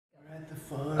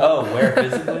fun. Oh, where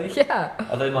physically? Yeah. I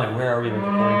thought like, where are we in the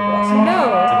recording process?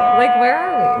 No. Like, where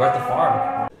are We're at the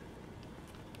farm.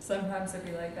 Sometimes it'd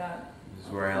be like that. This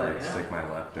is where I like stick my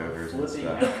leftovers and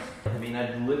stuff. I mean,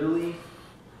 I literally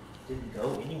didn't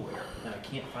go anywhere, and I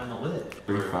can't find the lid.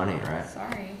 Pretty funny, right?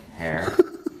 Sorry. Hair.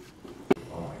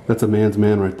 That's a man's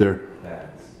man right there.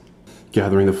 That's...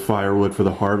 Gathering the firewood for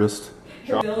the harvest. I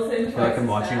feel like I'm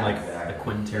watching like a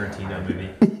Quentin Tarantino movie.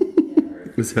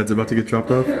 His head's about to get chopped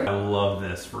off. I love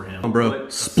this for him. Come on, bro.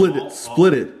 Split it.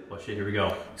 Split it. Oh shit, here we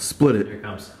go. Split Here it. it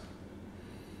comes.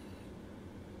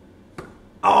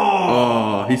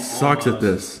 Oh, he sucks at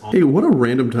this. Hey, what a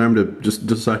random time to just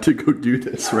decide to go do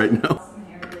this right now.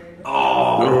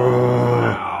 Oh,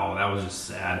 wow. That was just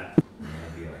sad.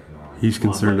 He's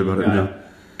concerned about it now.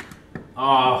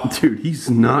 Oh. Dude,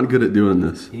 he's not good at doing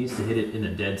this. He needs to hit it in the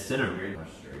dead center.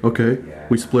 Okay,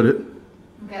 we split it.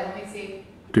 Okay, let me see.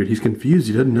 Dude, he's confused.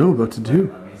 He doesn't know what to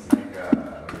do.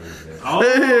 Oh,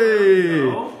 Hey!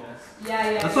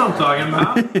 Yeah. that's what I'm talking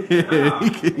about. He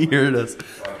can hear us.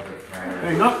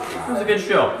 There you go. This was a good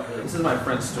show. This is my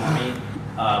friend Stormy.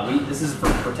 This is for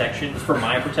protection. It's for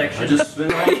my protection.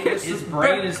 His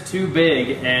brain is too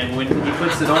big, and when he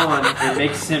puts it on, it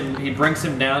makes him. He brings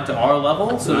him down to our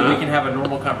level, so that we can have a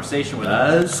normal conversation with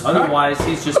him. Otherwise,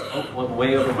 he's just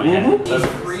way over my head. These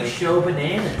pre-show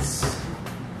bananas.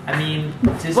 I mean,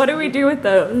 What do we do with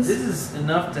those? This is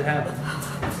enough to have.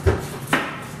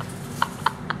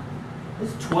 This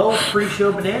is 12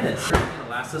 pre-show bananas. It's gonna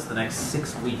last us the next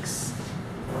 6 weeks.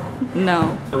 No.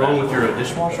 What's wrong with your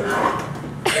dishwasher?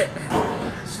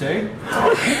 Stay?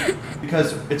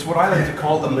 Because it's what I like to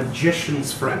call the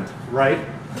magician's friend, right?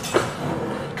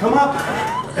 Come up!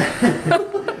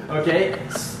 Okay,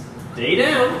 stay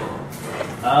down.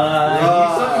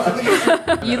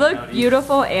 You look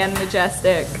beautiful and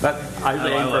majestic. I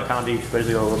usually aim for a pound each, but it's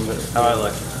a little bit. How I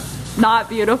look. Not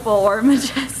beautiful or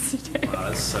majestic. Wow,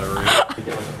 that's so rude. We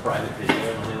get like a private video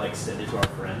and only like send it to our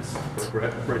friends.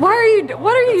 What are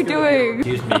you doing?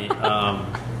 Excuse me.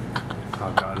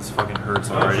 Oh god, this fucking hurts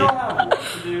already.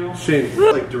 Shane,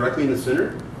 like directly in the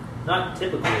center? Not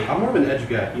typically. I'm more of an edge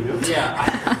guy, you know?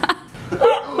 Yeah.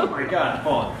 Oh my god,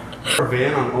 hold on. Or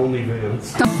van on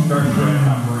OnlyVans.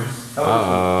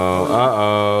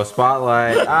 Uh-oh,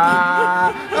 spotlight.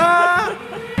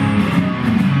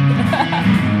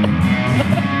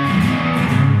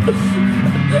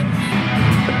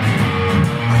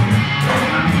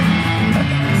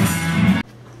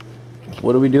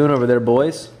 What are we doing over there,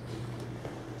 boys?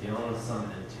 Dealing with some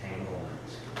entanglement.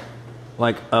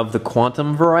 Like of the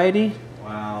quantum variety?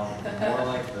 Well, more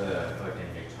like the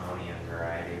fucking Newtonian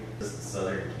variety. This is the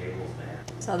Southern Cables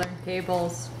band. Southern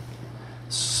Cables.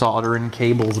 Soldering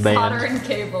cables band. Southern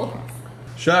Cable.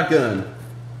 Shotgun.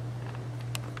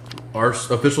 Our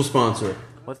official sponsor.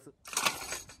 What's the...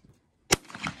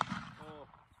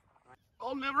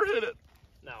 I'll never hit it.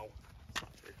 No.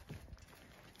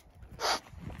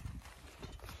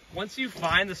 Once you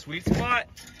find the sweet spot,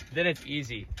 then it's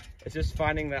easy. It's just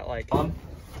finding that like.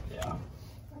 Yeah.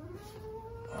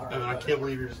 I can't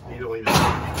believe you don't even.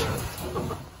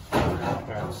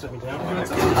 Alright, sit me down.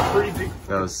 That's a pretty big.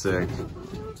 That was sick.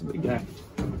 It's a big guy.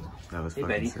 That was Hey,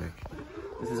 fucking Betty. sick.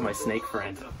 This is my snake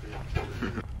friend.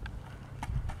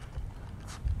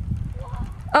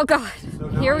 Oh god.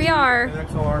 Here we are.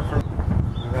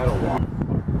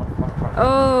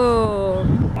 Oh.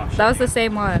 That was the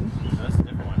same one. That's a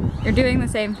different one. You're doing the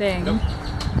same thing. Different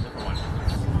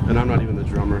one. And I'm not even the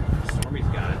drummer. Stormy's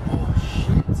got it. Oh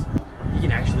shit. You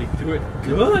can actually do it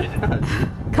good.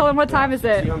 Cullen, what time is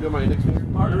it? See how I'm doing my index finger?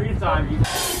 Margarita time. I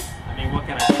mean, what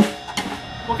can I say?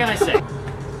 What can I say?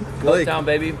 Lake. Down,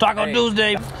 baby. Taco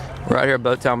Tuesday. We're out here at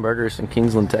Boattown Burgers in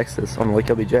Kingsland, Texas, on Lake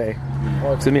LBJ.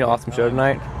 It's gonna be an awesome show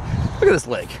tonight. Look at this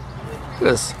lake. Look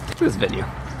at this. Look at this venue.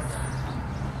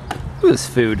 Look at this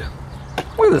food.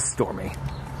 Look at this Stormy.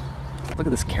 Look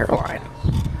at this Caroline.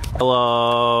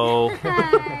 Hello.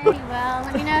 Hi. Well,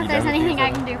 let me know if there's anything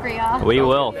I can do for y'all. We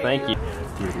will. Thank you.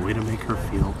 Dude, way to make her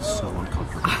feel so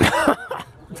uncomfortable.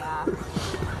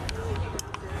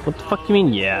 What the fuck you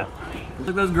mean? Yeah. Look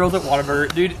at those girls at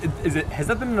Whataburger. Dude, has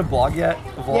that been in a blog yet?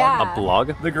 A vlog? Yeah. A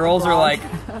blog? The girls are like,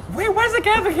 wait, why does the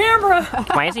guy have a camera?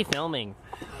 Why is he filming?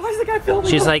 Why is the guy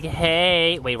filming? She's like,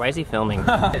 hey, wait, why is he filming?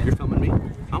 You're filming me?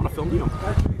 I'm gonna film you.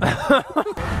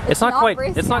 It's not quite.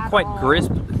 brisk It's not at quite all.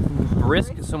 brisk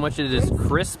so much as it is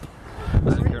crisp.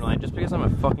 Listen, Caroline, just because I'm a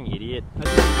fucking idiot.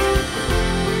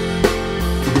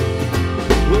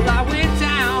 Well, I went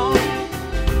down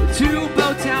to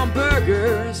Boattown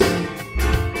Burgers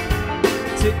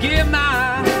to get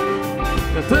my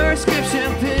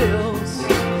prescription pills.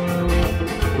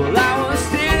 Well, I was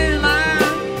standing in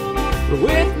line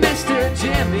with Mr.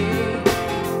 Jimmy.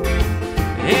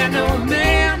 And oh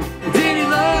man, did he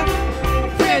look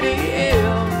pretty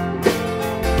ill.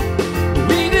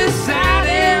 We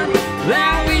decided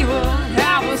that we would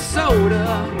have a soda.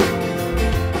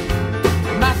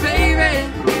 My favorite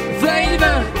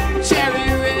flavor, cherry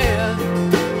red.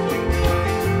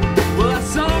 Well, I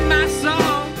sung my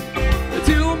song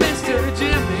to Mr.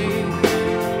 Jimmy,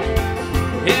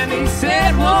 and he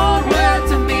said one word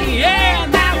to me,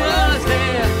 and that was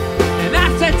there. And I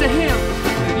said to him,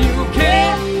 you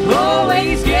can't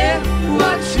always get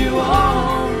what you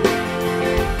want.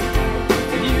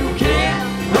 You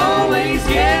can't always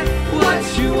get what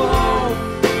you want.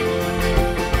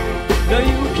 No,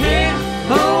 you can't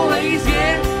always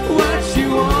get what you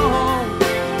want.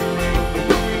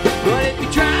 But if you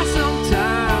try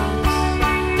sometimes,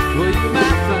 well, you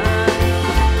might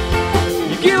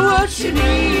find you get what you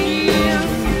need.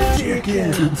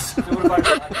 Chickens.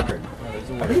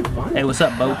 Hey, what's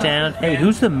up, Boatown? Hey,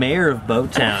 who's the mayor of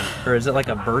Boatown? Or is it like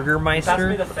a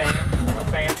Burgermeister?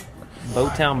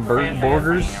 Boatown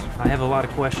Burgers? I have a lot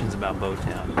of questions about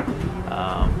Boatown.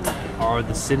 Are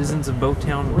the citizens of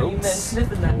Boatown boats?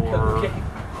 Or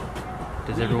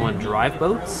does everyone drive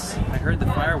boats? I heard the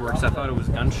fireworks, I thought it was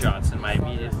gunshots, and my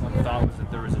immediate thought was that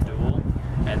there was a duel,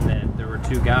 and then there were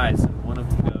two guys, and one of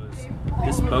them goes,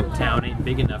 this Boatown ain't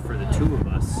big enough for the two of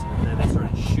us, and then they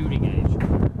started shooting at each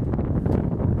other.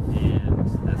 And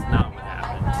that's not what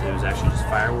happened. It was actually just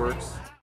fireworks.